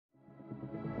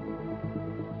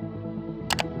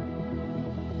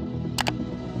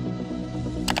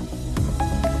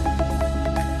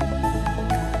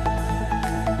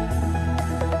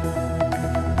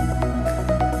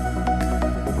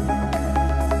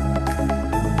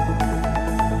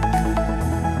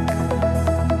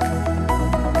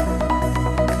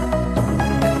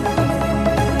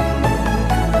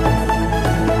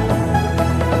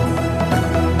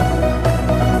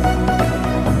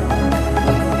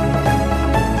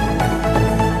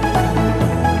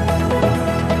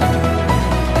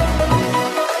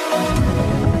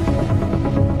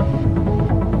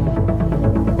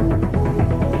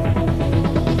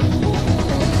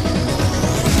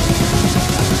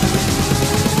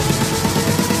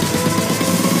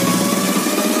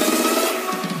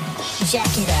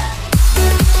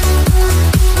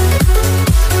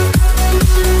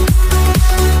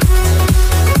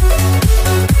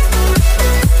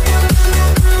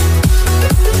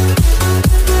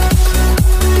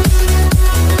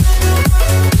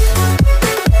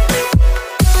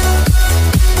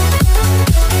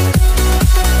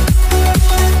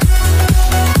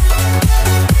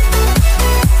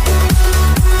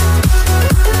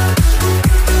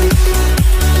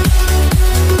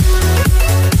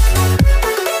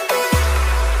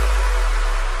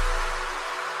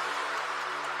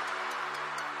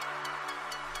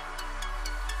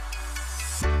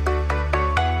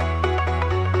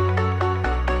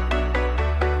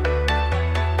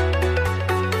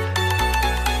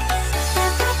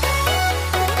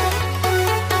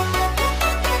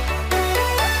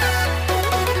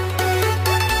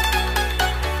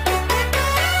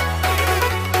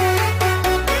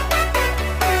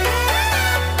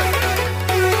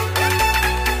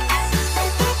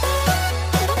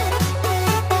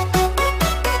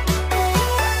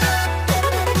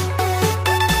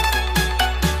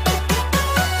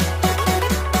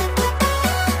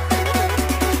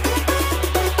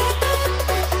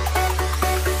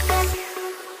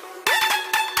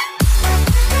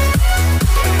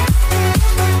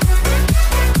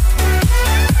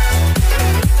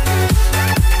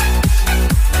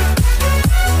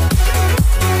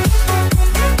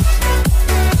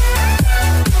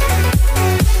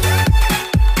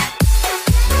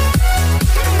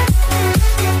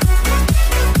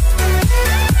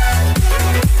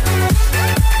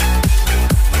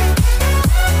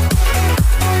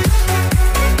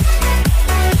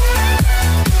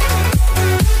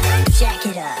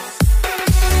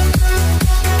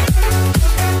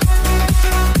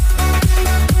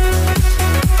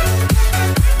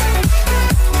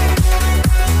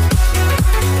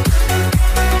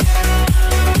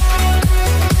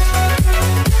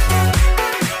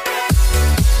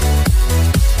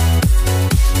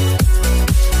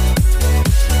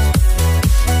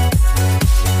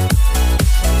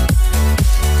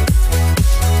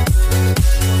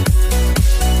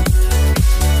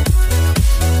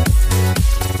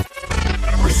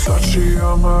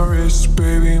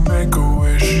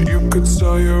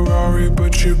Rari,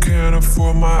 but you can't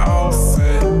afford my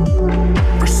outfit.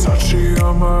 Versace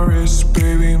on my wrist,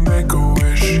 baby, make a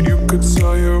wish. You could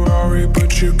sell your Rari,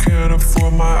 but you can't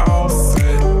afford my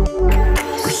outfit.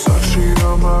 Versace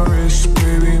on my wrist,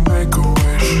 baby, make a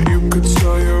wish. You could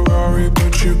sell your Rari,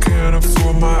 but you can't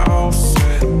afford my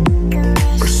outfit.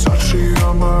 Versace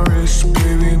on my wrist,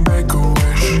 baby, make a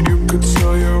wish. You could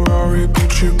sell your Rari,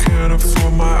 but you can't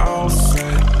afford my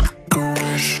outfit. Make a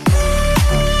wish.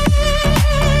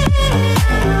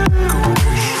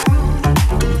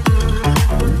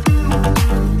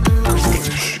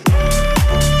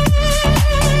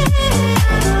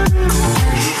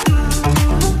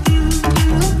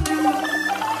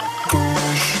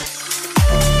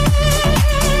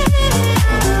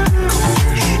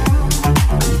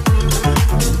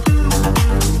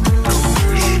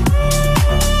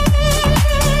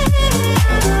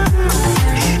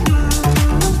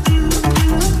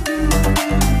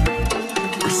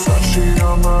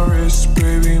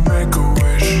 Baby, make a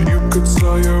wish. You could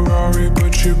sell your Rari,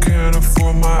 but you can't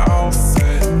afford my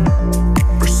outfit.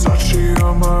 Versace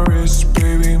on my wrist,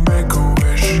 baby, make a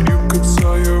wish. You could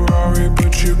sell your Rari,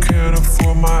 but you can't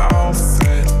afford my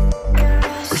outfit.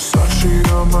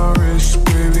 Versace on my wrist.